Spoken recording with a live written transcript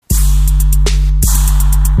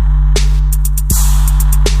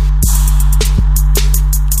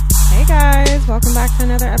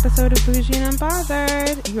episode of Bougie and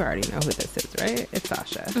Unbothered. You already know who this is, right? It's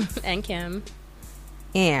Sasha. And Kim.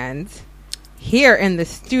 And here in the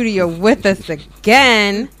studio with us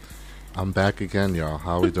again. I'm back again, y'all.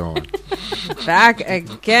 How we doing? Back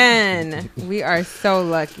again. We are so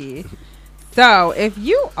lucky. So, if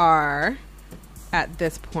you are, at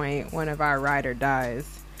this point, one of our ride or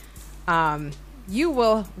dies, you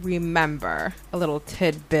will remember a little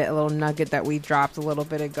tidbit, a little nugget that we dropped a little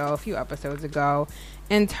bit ago, a few episodes ago,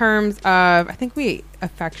 in terms of, I think we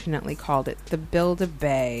affectionately called it the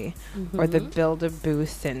Build-A-Bae or the Build-A-Boo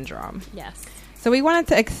syndrome. Yes. So we wanted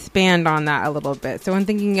to expand on that a little bit. So in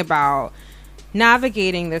thinking about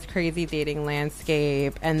navigating this crazy dating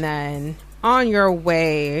landscape and then on your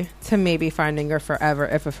way to maybe finding your forever,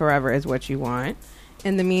 if a forever is what you want,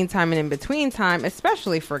 in the meantime and in between time,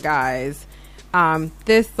 especially for guys,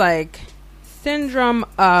 this like syndrome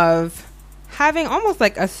of having almost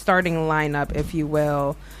like a starting lineup, if you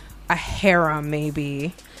will, a harem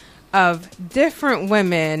maybe, of different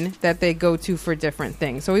women that they go to for different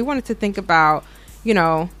things. So we wanted to think about, you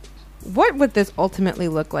know, what would this ultimately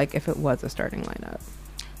look like if it was a starting lineup?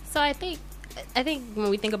 So I think when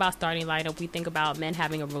we think about starting lineup, we think about men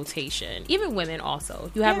having a rotation. Even women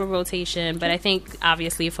also. You have a rotation, but I think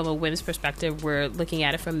obviously from a women's perspective, we're looking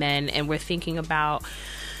at it from men and we're thinking about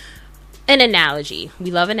an analogy.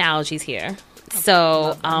 We love analogies here.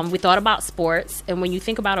 So we thought about sports, and when you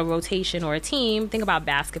think about a rotation or a team, think about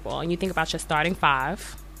basketball, and you think about your starting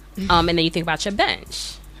five, and then you think about your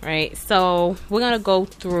bench, right? So we're going to go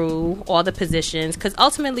through all the positions, because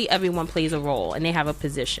ultimately everyone plays a role, and they have a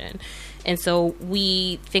position. And so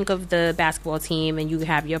we think of the basketball team, and you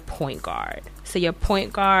have your point guard. So your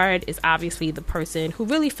point guard is obviously the person who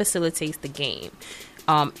really facilitates the game,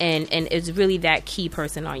 and is really that key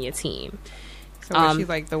person on your team. So she's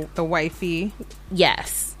like the wifey?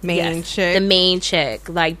 Yes. Main chick? The main chick.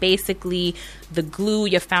 Like basically the glue,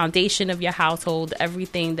 your foundation of your household,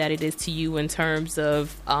 everything that it is to you in terms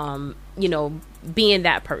of, you know, being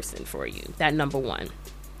that person for you, that number one.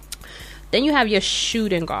 Then you have your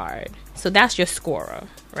shooting guard. So that's your scorer,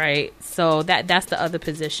 right? So that's the other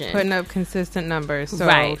position. Putting up consistent numbers.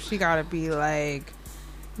 So she got to be like,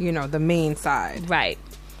 you know, the main side. Right.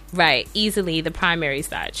 Easily the primary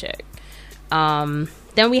side chick.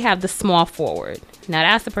 Then we have the small forward. Now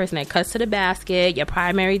that's the person that cuts to the basket, your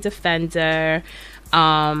primary defender.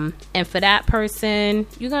 And for that person,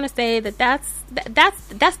 you're going to say that's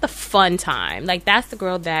the fun time. Like that's the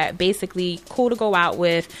girl that basically cool to go out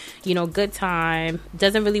with, you know, good time,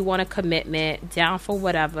 doesn't really want a commitment, down for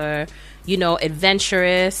whatever, you know,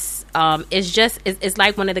 adventurous. It's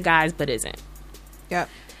like one of the guys, but isn't. Yep.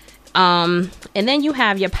 And then you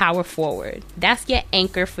have your power forward. That's your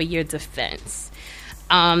anchor for your defense.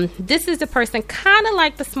 This is the person kind of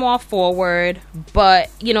like the small forward, but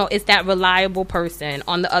you know, it's that reliable person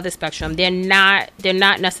on the other spectrum. They're not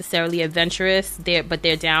necessarily adventurous, but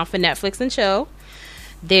they're down for Netflix and chill.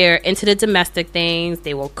 They're into the domestic things.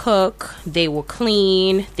 They will cook, they will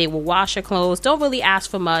clean, they will wash your clothes. Don't really ask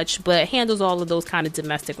for much, but handles all of those kind of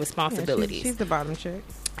domestic responsibilities. Yeah, she's the bottom chick.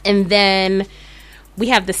 And then we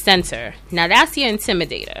have the center. Now that's your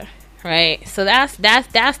intimidator, right? So that's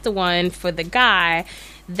the one for the guy.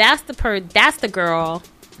 That's the girl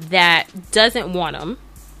that doesn't want him,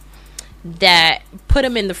 that put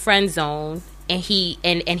him in the friend zone, and he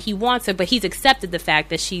wants her, but he's accepted the fact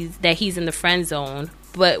that he's in the friend zone,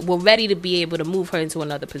 but we're ready to be able to move her into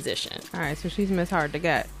another position. All right, so she's Miss Hard to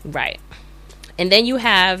Get. Right. And then you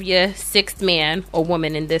have your sixth man or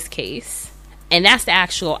woman in this case, and that's the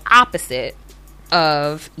actual opposite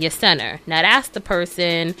of your center. Now that's the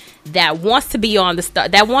person that wants to be on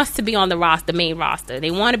the roster, the main roster.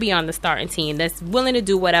 They want to be on the starting team, that's willing to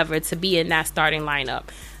do whatever to be in that starting lineup.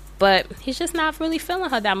 But he's just not really feeling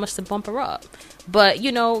her that much to bump her up. But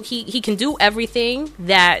you know, he can do everything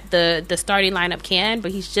that the starting lineup can,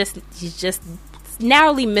 but he's just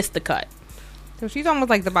narrowly missed the cut. So she's almost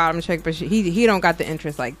like the bottom chick, but he don't got the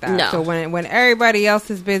interest like that. No. So when everybody else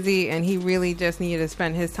is busy and he really just needed to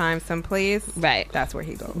spend his time someplace, right, that's where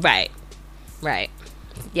he goes. Right.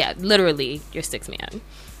 Yeah, literally your sixth man.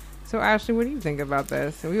 So Ashley, what do you think about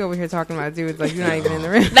this? We over here talking about dudes like you're not even in the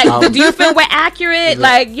ring. Like, do you feel we're accurate?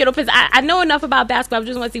 Like, you know, because I know enough about basketball. I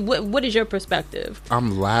just want to see what is your perspective.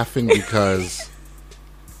 I'm laughing because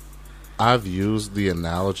I've used the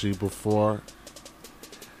analogy before,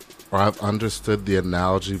 or I've understood the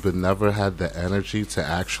analogy, but never had the energy to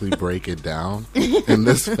actually break it down in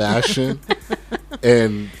this fashion.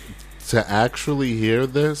 And to actually hear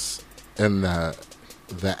this and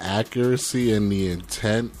the accuracy and the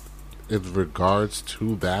intent in regards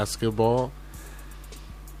to basketball,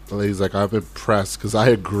 He's like, I'm impressed because I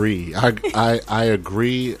agree. I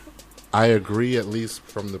agree. I agree, at least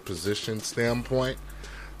from the position standpoint.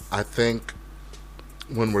 I think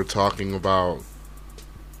when we're talking about,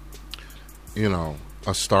 you know,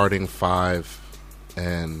 a starting five,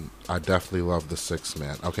 and I definitely love the six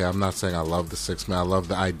man. Okay, I'm not saying I love the six man. I love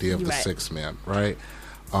the idea of the six man, right?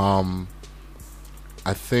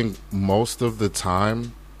 I think most of the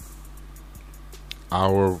time,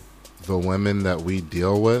 the women that we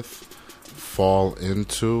deal with fall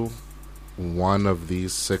into one of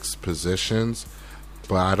these six positions,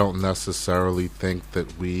 but I don't necessarily think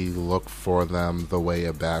that we look for them the way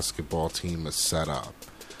a basketball team is set up.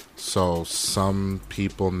 So some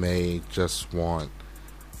people may just want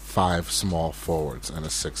 5 small forwards and a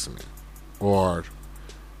 6-man. Or,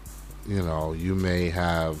 you know, you may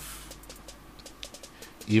have,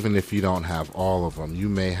 even if you don't have all of them, you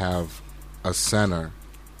may have a center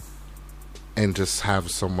and just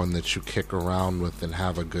have someone that you kick around with and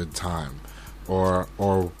have a good time. Or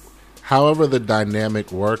however the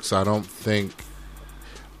dynamic works, I don't think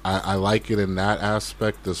I like it in that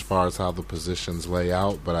aspect as far as how the positions lay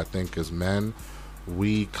out, but I think as men,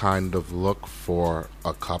 we kind of look for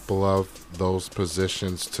a couple of those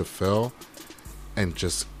positions to fill and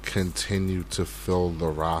just continue to fill the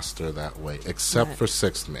roster that way, except for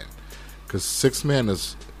 6-man. Because 6-man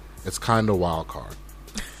it's kind of wild card.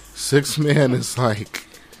 6-man is like,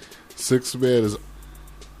 6-man is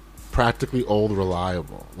practically old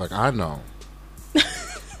reliable. Like, I know,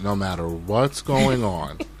 no matter what's going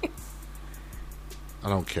on, I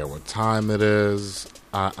don't care what time it is,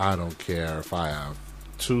 I don't care if I have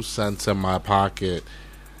 2 cents in my pocket,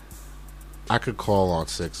 I could call on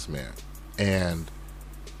 6-man. And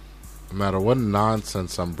no matter what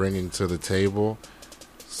nonsense I'm bringing to the table,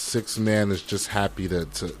 6-man is just happy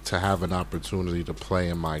to have an opportunity to play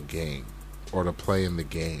in my game or to play in the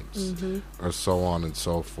games or so on and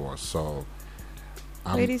so forth. So,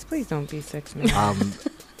 ladies, please don't be 6-man.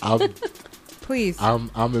 Please.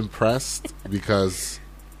 I'm impressed because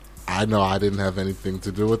I know I didn't have anything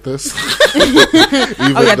to do with this.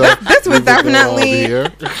 This was definitely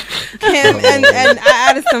Kim, and I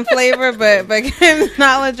added some flavor, but Kim's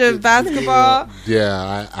knowledge of basketball.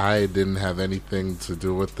 Yeah, I didn't have anything to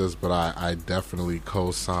do with this, but I definitely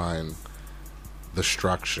co-sign the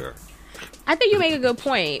structure. I think you make a good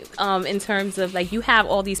point in terms of, like, you have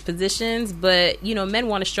all these positions, but, you know, men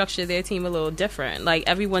want to structure their team a little different. Like,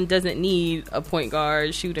 everyone doesn't need a point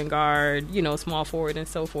guard, shooting guard, you know, small forward, and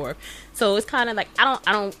so forth. So it's kind of like, I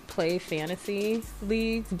don't play fantasy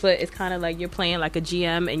leagues, but it's kind of like you're playing like a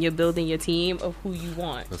GM and you're building your team of who you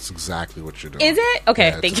want. That's exactly what you're doing. Is it? Okay,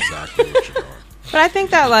 yeah, thank you. Exactly what you're doing. But I think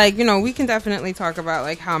that, like, you know, we can definitely talk about,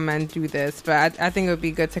 like, how men do this, but I think it would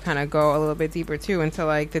be good to kind of go a little bit deeper too into,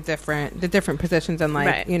 like, the different positions and,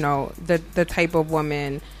 like, you know, the type of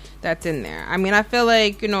woman that's in there. I mean, I feel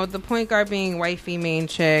like, you know, the point guard being wifey, main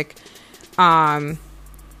chick,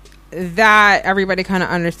 that everybody kind of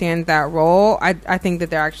understands that role. I think that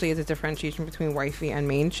there actually is a differentiation between wifey and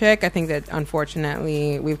main chick. I think that,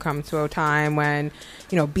 unfortunately, we've come to a time when,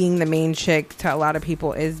 you know, being the main chick to a lot of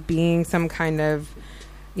people is being some kind of,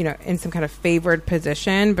 you know, in some kind of favored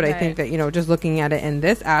position. But I think that, you know, just looking at it in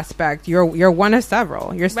this aspect, you're one of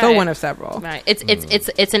several. You're still one of several. Right.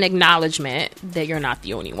 It's an acknowledgement that you're not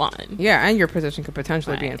the only one. Yeah, and your position could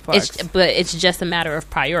potentially be in flux. But it's just a matter of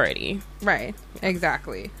priority. Right.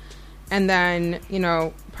 Exactly. And then, you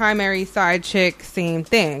know, primary side chick, same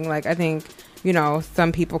thing. Like, I think, you know,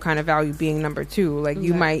 some people kind of value being number 2. Like,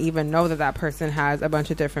 you might even know that person has a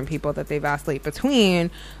bunch of different people that they vacillate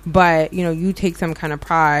between, but, you know, you take some kind of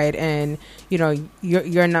pride in, you know,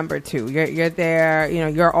 you're number 2. You're there, you know,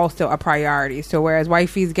 you're also a priority. So whereas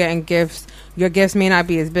wifey's getting gifts, your gifts may not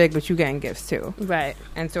be as big, but you getting gifts too. Right.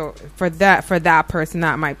 And so for that person,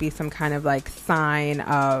 that might be some kind of, like, sign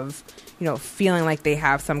of, you know, feeling like they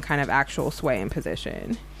have some kind of actual sway and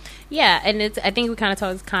position. Yeah, and I think we kind of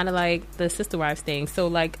talk, it's kind of like the sister wives thing. So,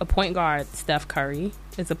 like, a point guard, Steph Curry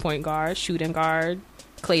is a point guard, shooting guard,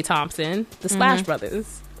 Klay Thompson, the Splash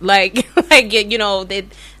Brothers. Like, you know,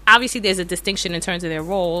 obviously there's a distinction in terms of their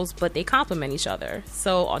roles, but they complement each other.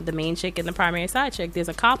 So on the main chick and the primary side chick, there's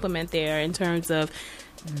a complement there in terms of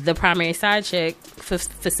the primary side chick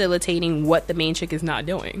facilitating what the main chick is not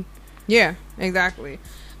doing. Yeah, exactly.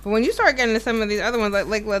 But when you start getting to some of these other ones,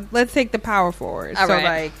 like let's take the power forward. All so,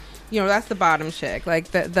 right. like, you know, that's the bottom chick.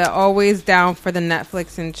 Like, the always down for the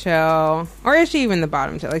Netflix and chill. Or is she even the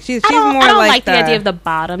bottom chick? Like, she's more like I don't like the idea of the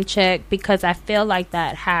bottom chick because I feel like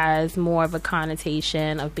that has more of a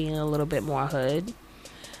connotation of being a little bit more hood.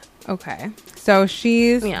 Okay. So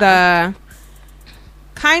she's the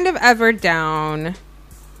kind of ever down,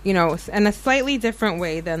 you know, in a slightly different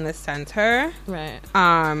way than the center. Right.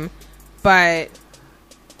 But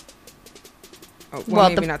well,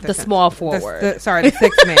 the small forward. The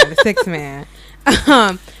sixth man. The sixth man.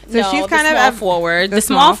 So no, she's kind of small forward. The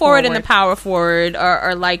small forward and the power forward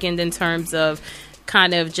are likened in terms of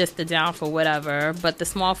kind of just the down for whatever. But the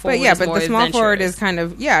small forward, the small forward is kind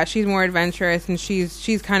of she's more adventurous, and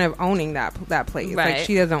she's kind of owning that place. Right. Like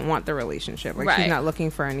she doesn't want the relationship. Like she's not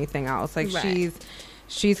looking for anything else. Like right.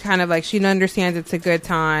 she's kind of like, she understands it's a good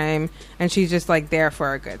time, and she's just like there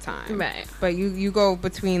for a good time. Right. But you go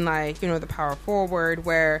between, like, you know, the power forward,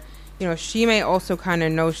 where, you know, she may also kind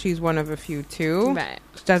of know she's one of a few too. Right.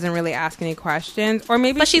 Doesn't really ask any questions, or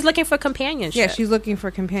maybe, but she's looking for companionship. Yeah, she's looking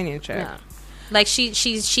for companionship. Yeah. Like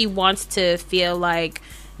she wants to feel like,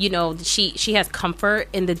 you know, she has comfort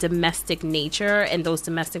in the domestic nature and those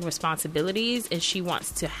domestic responsibilities, and she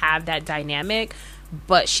wants to have that dynamic,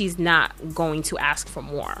 but she's not going to ask for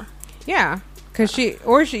more. Yeah, because she,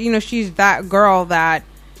 you know, she's that girl that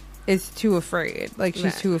is too afraid. Like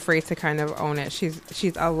she's too afraid to kind of own it.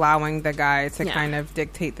 She's allowing the guy to kind of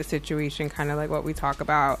dictate the situation, kind of like what we talk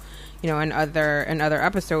about, you know, in other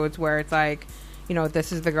episodes, where it's like, you know,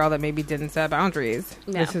 this is the girl that maybe didn't set boundaries.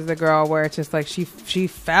 Yeah. This is the girl where it's just like she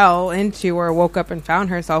fell into, or woke up and found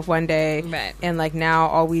herself one day, right. and like now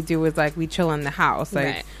all we do is like we chill in the house, like.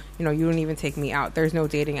 Right. You know, you don't even take me out. There's no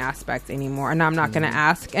dating aspect anymore, and I'm not going to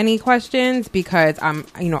ask any questions because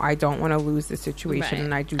I don't want to lose the situation,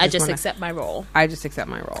 right. and I just accept my role. I just accept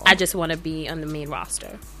my role. I just want to be on the main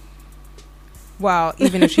roster. Well,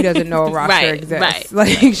 even if she doesn't know a roster exists, right.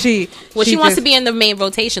 like she wants to be in the main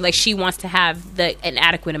rotation. Like she wants to have an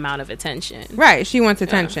adequate amount of attention. Right, she wants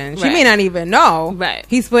attention. She right. may not even know. Right,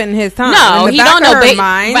 he's splitting his time. No, he don't know. Her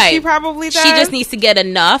mind, right. She probably does. She just needs to get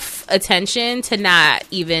enough attention to not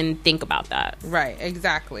even think about that. Right,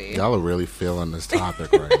 exactly. Y'all are really feeling this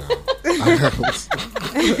topic right now.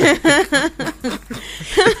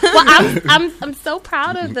 Well, I'm so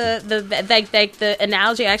proud of the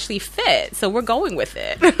analogy actually fit. So we're going with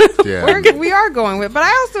it. Yeah. We are going with it. But I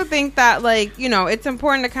also think that, like, you know, it's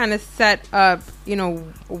important to kind of set up, you know,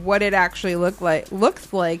 what it actually looks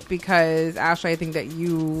like, because Ashley, I think that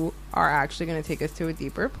you are actually going to take us to a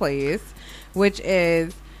deeper place, which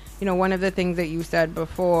is, you know, one of the things that you said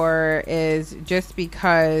before is just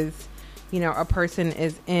because, you know, a person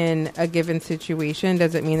is in a given situation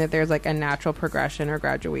doesn't mean that there's like a natural progression or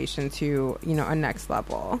graduation to, you know, a next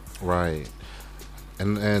level. Right.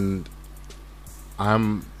 And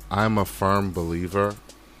I'm a firm believer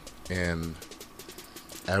in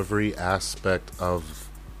every aspect of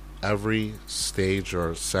every stage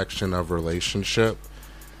or section of relationship.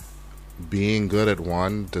 Being good at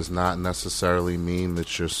one does not necessarily mean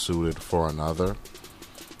that you're suited for another.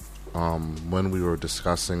 When we were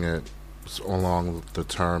discussing it along the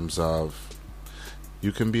terms of,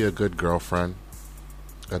 you can be a good girlfriend.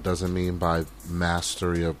 That doesn't mean by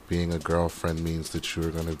mastery of being a girlfriend means that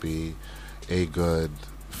you're going to be a good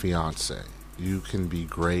fiance. You can be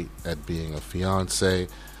great at being a fiance.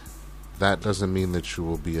 That doesn't mean that you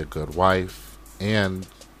will be a good wife,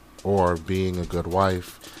 or being a good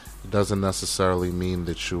wife, it doesn't necessarily mean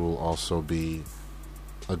that you will also be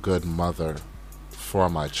a good mother for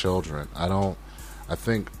my children. I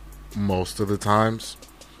think most of the times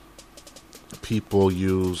people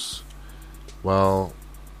use, well,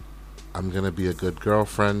 I'm going to be a good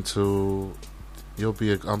girlfriend to,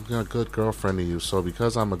 I'm a good girlfriend to you, so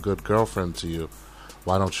because I'm a good girlfriend to you,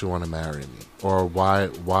 why don't you want to marry me? Or why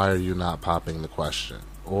are you not popping the question?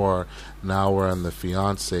 Or now we're in the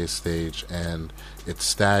fiance stage and it's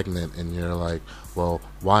stagnant and you're like, well,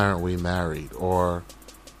 why aren't we married? Or,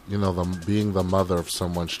 you know, being the mother of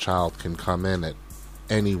someone's child can come in at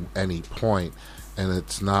any point, and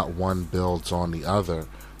it's not one builds on the other.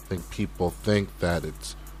 I think people think that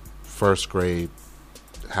it's first grade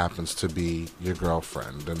happens to be your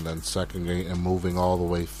girlfriend, and then second grade, and moving all the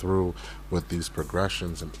way through with these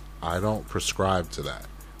progressions. And I don't prescribe to that.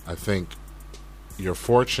 I think you're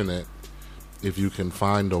fortunate if you can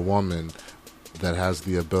find a woman that has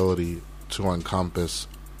the ability to encompass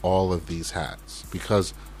all of these hats,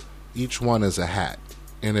 because each one is a hat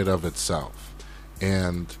in and of itself.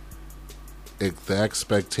 And the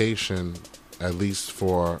expectation, at least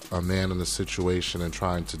for a man in a situation and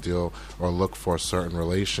trying to deal or look for a certain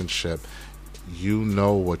relationship, you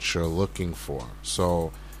know what you're looking for.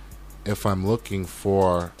 So if I'm looking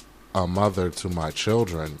for a mother to my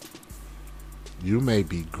children, you may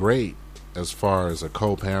be great as far as a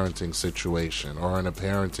co-parenting situation or in a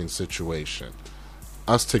parenting situation.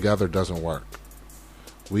 Us together doesn't work.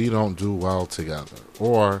 We don't do well together.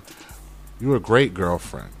 Or you're a great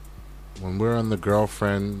girlfriend, when we're in the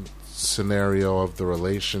girlfriend scenario of the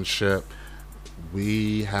relationship,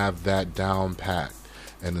 we have that down pat.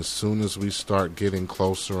 And as soon as we start getting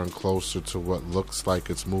closer and closer to what looks like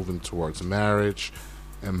it's moving towards marriage,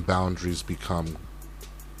 and boundaries become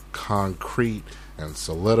concrete and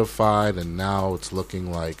solidified, and now it's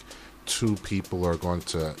looking like two people are going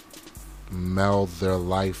to meld their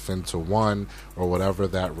life into one, or whatever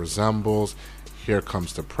that resembles, here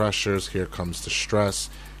comes the pressures, here comes the stress,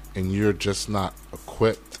 and you're just not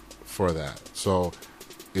equipped for that. So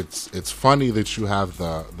it's funny that you have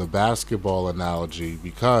the basketball analogy,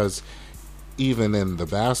 because even in the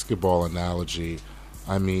basketball analogy,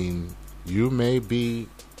 I mean, you may be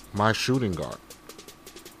my shooting guard,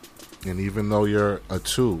 and even though you're a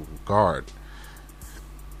 2 guard,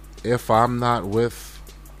 if I'm not with,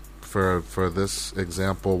 for this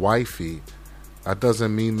example, wifey, that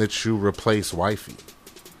doesn't mean that you replace wifey.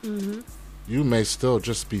 Mm-hmm. You may still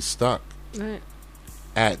just be stuck Right.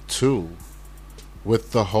 at 2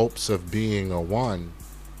 with the hopes of being a 1,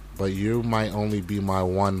 but you might only be my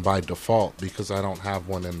 1 by default because I don't have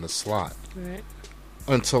one in the slot Right.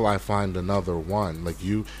 until I find another 1. Like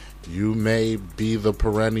you may be the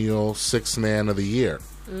perennial 6th man of the year.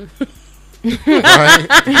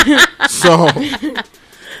 Right? So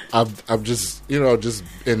I'm just, just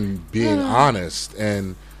in being honest,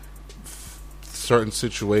 and certain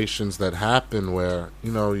situations that happen where,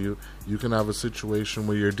 you can have a situation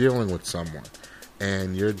where you're dealing with someone,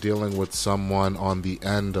 and you're dealing with someone on the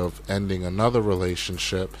end of ending another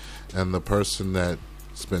relationship, and the person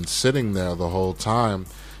that's been sitting there the whole time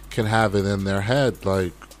can have it in their head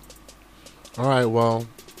like, all right, well,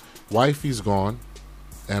 wifey's gone,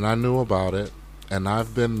 and I knew about it, and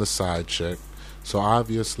I've been the side chick, so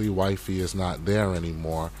obviously wifey is not there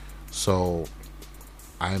anymore, so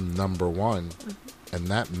I'm number 1, and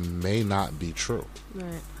that may not be true.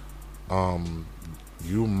 Right.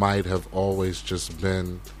 You might have always just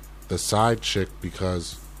been the side chick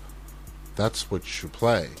because that's what you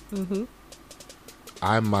play. Mm-hmm.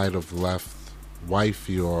 I might have left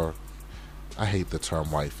wifey, or I hate the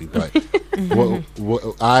term wifey, but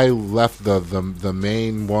I left the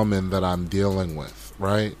main woman that I'm dealing with,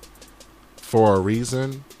 right, for a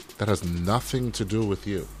reason that has nothing to do with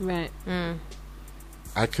you. Right. Mm.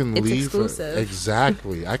 I can It's leave exclusive. her.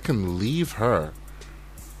 Exactly. I can leave her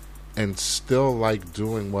and still like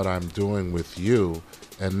doing what I'm doing with you,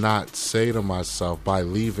 and not say to myself, by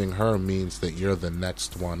leaving her means that you're the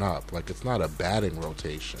next one up. Like, it's not a batting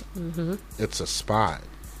rotation. Mm-hmm. It's a spot.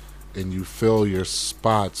 And you fill your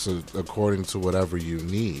spots according to whatever you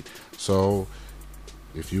need. So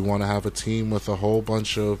if you want to have a team with a whole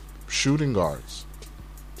bunch of shooting guards,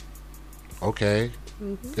 okay.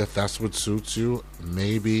 Mm-hmm. If that's what suits you,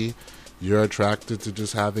 maybe you're attracted to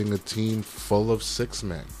just having a team full of 6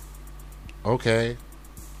 men. Okay.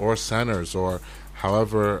 Or centers, or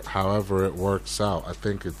however it works out. I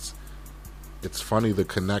think it's funny, the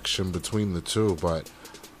connection between the two, but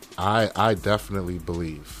I definitely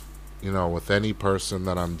believe, with any person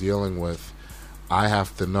that I'm dealing with, I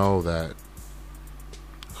have to know that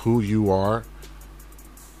who you are,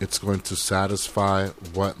 it's going to satisfy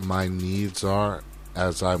what my needs are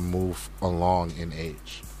as I move along in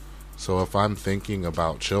age. So if I'm thinking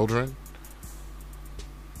about children,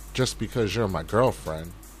 just because you're my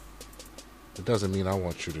girlfriend, it doesn't mean I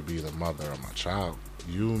want you to be the mother of my child.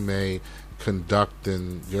 You may conduct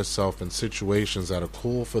yourself in situations that are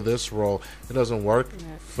cool for this role. It doesn't work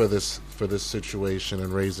for this situation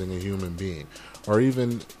in raising a human being, or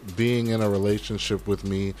even being in a relationship with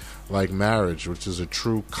me like marriage, which is a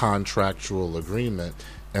true contractual agreement,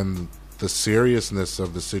 and the seriousness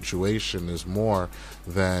of the situation is more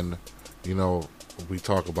than, we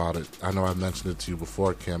talk about it. I know I've mentioned it to you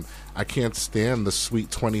before, Kim. I can't stand the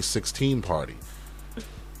sweet 2016 party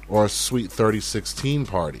or a sweet 3016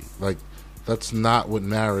 party. Like, that's not what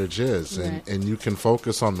marriage is. Right. And you can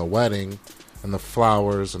focus on the wedding and the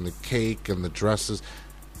flowers and the cake and the dresses.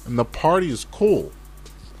 And the party is cool.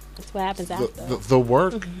 That's what happens after. The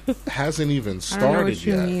work hasn't even started I don't know what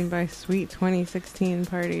you yet. mean by sweet 2016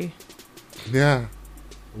 party. Yeah.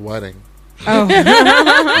 Wedding. Oh.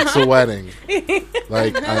 It's a wedding.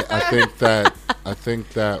 Like, I think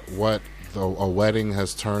that what a wedding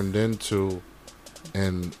has turned into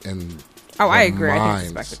in I agree. I think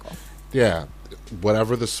minds, it's a spectacle. yeah,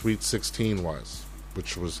 whatever the Sweet 16 was,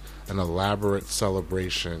 which was an elaborate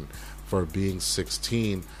celebration for being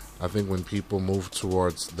 16, I think when people move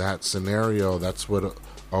towards that scenario, that's what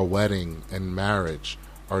a wedding and marriage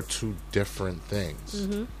are two different things.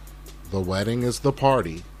 Mm-hmm. The wedding is the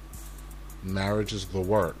party, marriage is the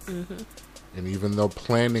work. Mm-hmm. And even though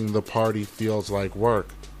planning the party feels like work,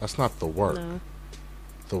 That's not the work. No.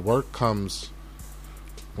 The work comes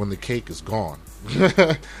when the cake is gone.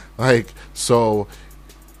 Like, so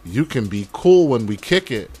you can be cool when we kick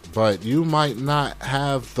it, but you might not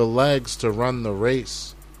have the legs to run the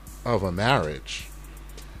race of a marriage.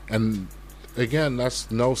 And again, that's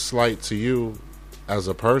no slight to you as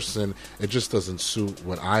a person. It just doesn't suit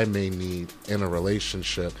what I may need in a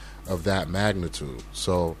relationship of that magnitude.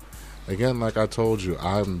 So again, like I told you,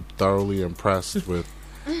 I'm thoroughly impressed with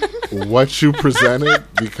what you presented,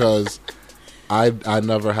 because I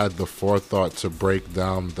never had the forethought to break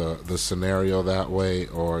down the scenario that way,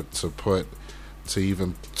 or to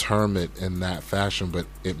even term it in that fashion, but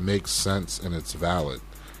it makes sense and it's valid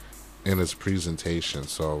in its presentation.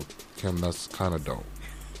 So Kim, that's kind of dope.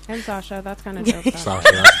 And Sasha, that's kind of dope.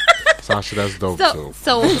 Sasha, that's dope too.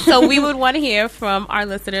 So we would want to hear from our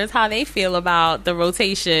listeners how they feel about the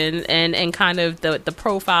rotation and kind of the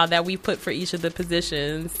profile that we put for each of the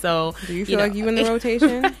positions. So do you feel like you in the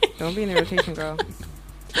rotation? Don't be in the rotation, girl.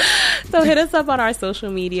 So hit us up on our social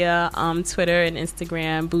media, Twitter and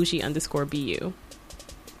Instagram, bougie_BU.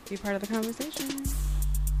 Be part of the conversation.